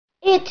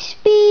It's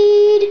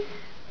speed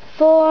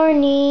for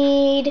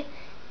need.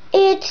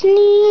 It's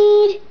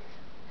need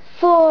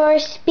for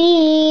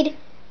speed.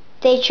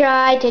 They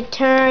tried to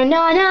turn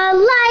on a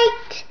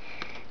light.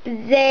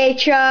 They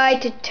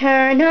tried to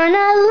turn on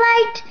a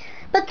light,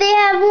 but they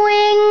have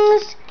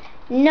wings,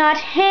 not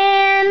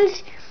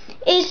hands.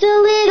 It's the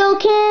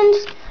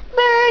lil'kinz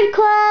bird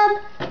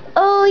club.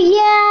 Oh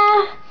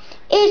yeah.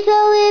 It's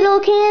the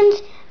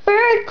lil'kinz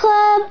bird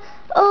club.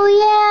 Oh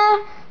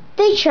yeah.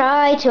 They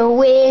try to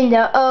win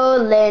the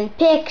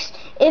Olympics.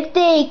 If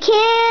they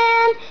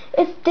can,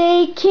 if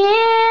they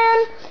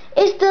can.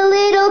 It's the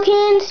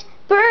lil'kinz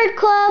bird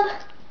club.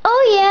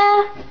 Oh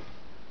yeah.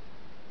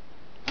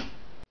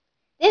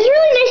 This is a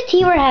really nice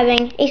tea we're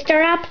having. A star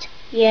wrapped?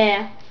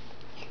 Yeah.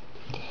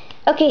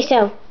 Okay,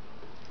 so,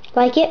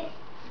 like it?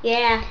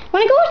 Yeah.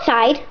 Wanna go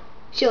outside?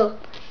 Sure.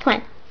 Come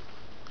on.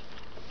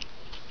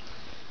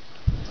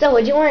 So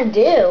what do you want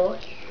to do?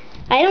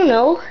 I don't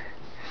know.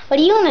 What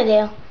do you want to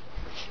do?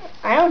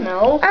 I don't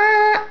know.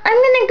 I'm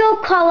gonna go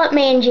call up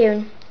May and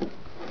June.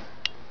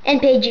 And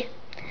Pidge.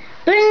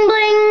 Bling,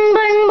 bling,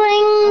 bling,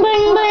 bling,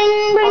 bling,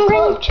 bling, bling, I'll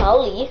call bling. up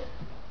Charlie.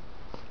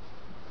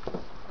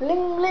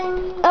 Bling,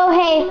 bling. Oh,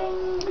 hey.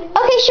 Bling, bling.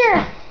 Okay,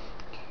 sure.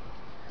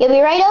 You'll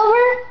be right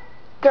over?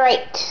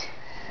 Great.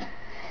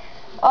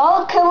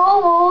 I'll come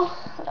over.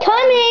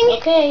 Coming.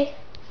 Okay.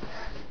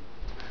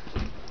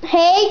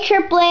 Hey,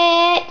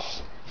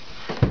 triplets.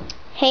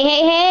 Hey,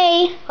 hey,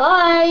 hey.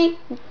 Hi.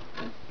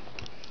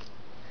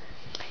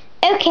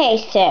 Okay,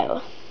 so,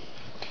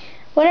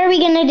 what are we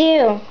gonna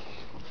do?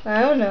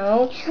 I don't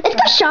know. Let's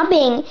go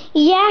shopping.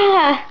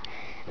 Yeah.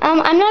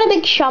 I'm not a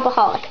big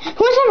shopaholic. Who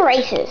wants to have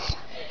races?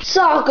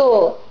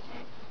 Soccer.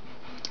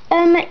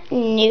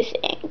 No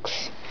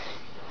thanks.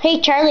 Hey,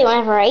 Charlie,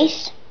 wanna have a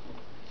race?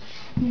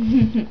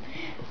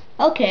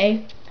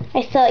 Okay.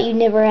 I thought you'd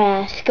never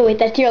ask. Oh, wait,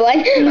 that's your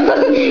line.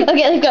 Okay,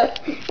 let's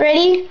go.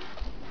 Ready?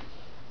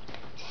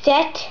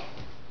 Set.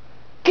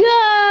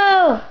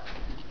 Go!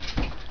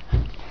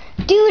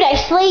 Dude, I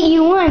slayed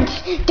you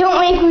once.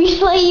 Don't make me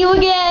slay you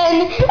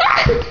again.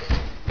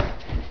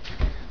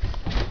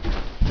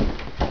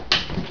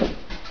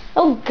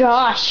 Oh,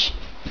 gosh.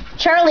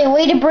 Charlie,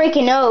 way to break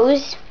a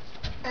nose.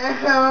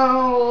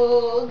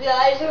 Oh,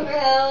 guys,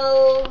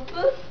 help!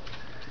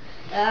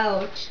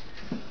 Ouch.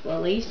 Well,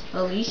 at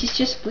least it's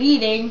just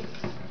bleeding.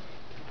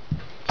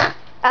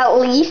 At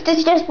least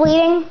it's just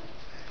bleeding.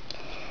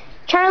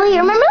 Charlie,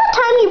 remember that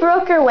time you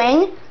broke your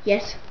wing?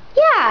 Yes.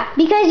 Yeah,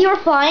 because you were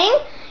flying.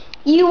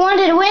 You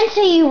wanted to win,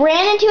 so you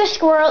ran into a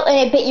squirrel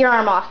and it bit your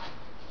arm off.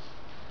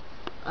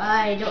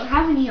 I don't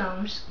have any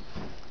arms.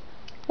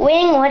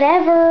 Wing,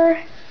 whatever.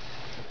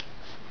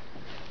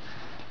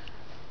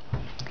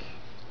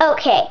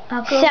 Okay,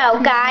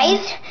 so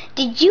guys,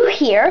 did you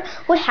hear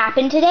what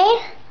happened today?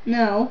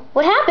 No.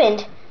 What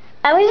happened?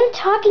 I wasn't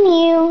talking to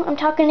you. I'm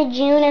talking to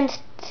June and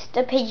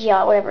the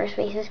Pidgeot, whatever his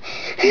face is.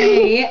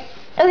 Hey.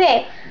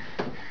 Okay.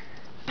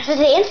 So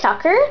today in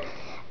soccer,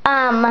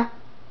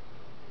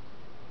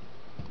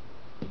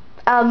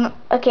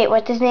 okay,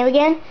 what's his name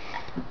again?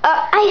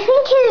 I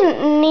think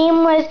his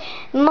name was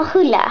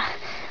Mahula.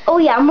 Oh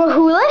yeah,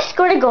 Mahula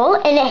scored a goal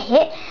and it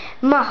hit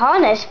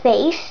Mahana's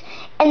face,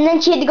 and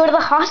then she had to go to the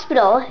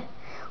hospital.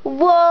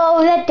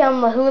 Whoa, that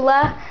dumb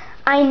Mahula.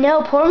 I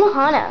know, poor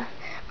Mahana.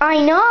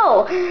 I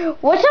know.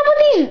 What's up with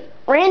these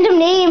random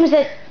names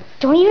that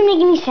don't even make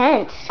any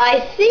sense? I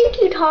think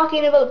you're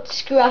talking about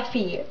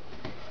Scruffy.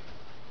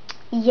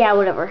 Yeah,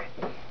 whatever.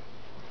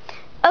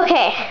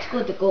 Okay. Let's go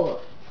with the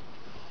goal.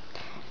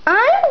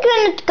 I'm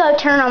gonna go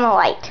turn on the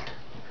light.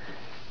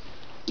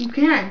 You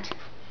can't.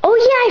 Oh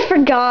yeah, I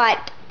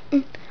forgot.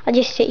 I'll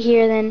just sit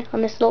here then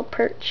on this little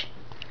perch.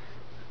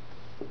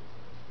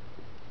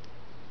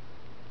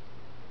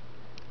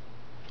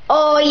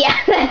 Oh yeah,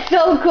 that's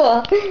so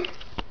cool.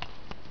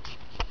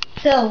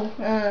 So,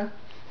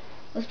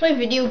 let's play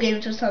video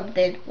games or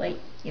something. Like,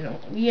 you know,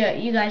 yeah,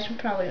 you guys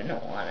probably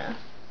don't wanna.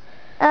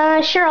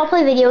 Sure, I'll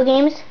play video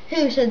games.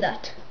 Who said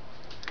that?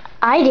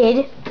 I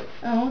did.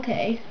 Oh,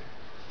 okay.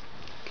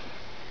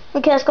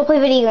 Okay, let's go play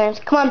video games.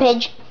 Come on,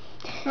 Pidge.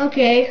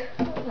 Okay.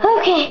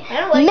 Okay. I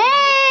don't like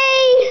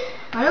May!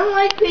 I don't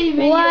like playing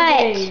video What?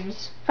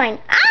 games. Fine.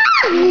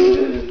 Ah!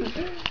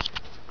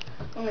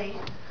 Wait,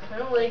 I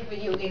don't like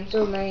video games.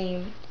 So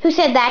lame. Who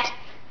said that?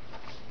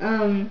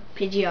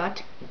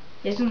 Pidgeot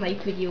doesn't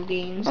like video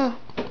games. Oh.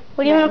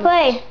 What do you want to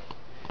play?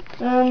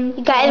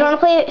 You guys want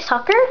to play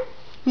soccer?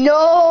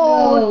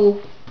 No.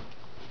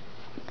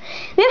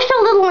 We have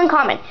so little in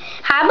common.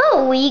 How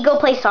about we go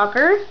play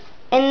soccer,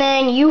 and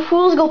then you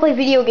fools go play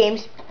video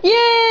games?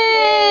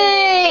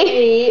 Yay!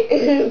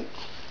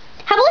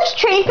 How about let's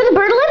train for the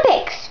Bird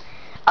Olympics?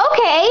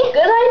 Okay.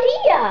 Good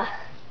idea.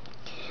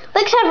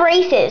 Let's have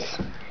races.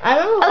 I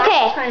don't know.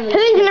 Okay,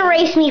 who's gonna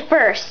race me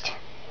first?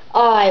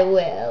 I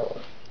will.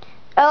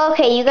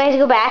 Okay, you guys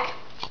go back.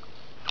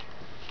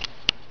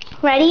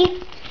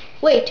 Ready?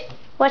 Wait.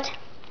 What?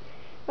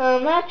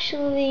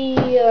 Actually,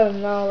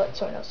 no, let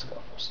someone else go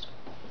first.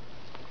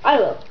 I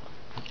will.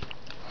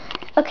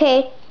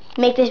 Okay,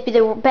 make this be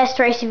the best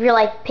race of your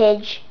life,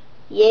 Pidge.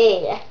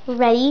 Yeah.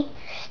 Ready,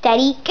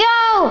 steady,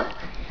 go!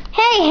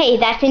 Hey,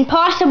 that's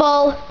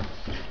impossible.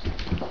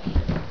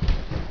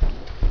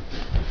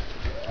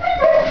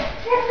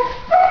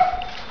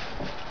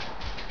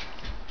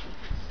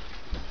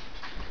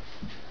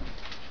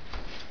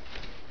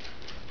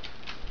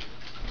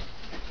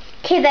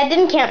 Okay, that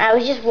didn't count. I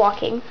was just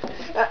walking.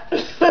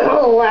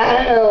 Oh,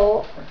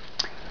 wow.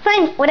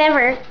 Fine,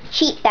 whatever.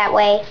 Cheat that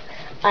way.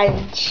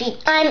 I'm cheap.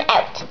 I'm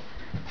out.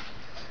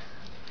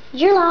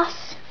 Your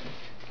loss.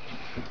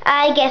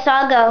 I guess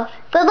I'll go.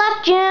 Good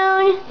luck,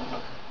 June.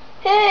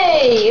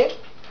 Hey,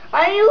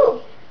 are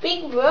you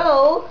big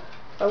bro?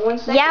 For 1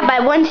 second. Yeah, by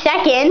 1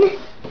 second.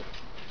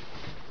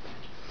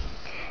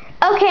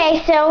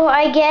 Okay, so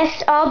I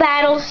guess all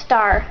battles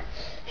star.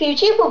 Can you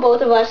cheat for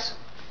both of us?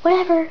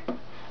 Whatever.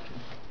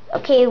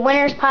 Okay,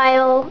 winners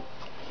pile.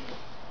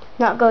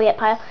 Not go yet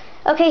pile.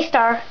 Okay,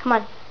 star. Come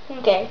on.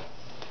 Okay.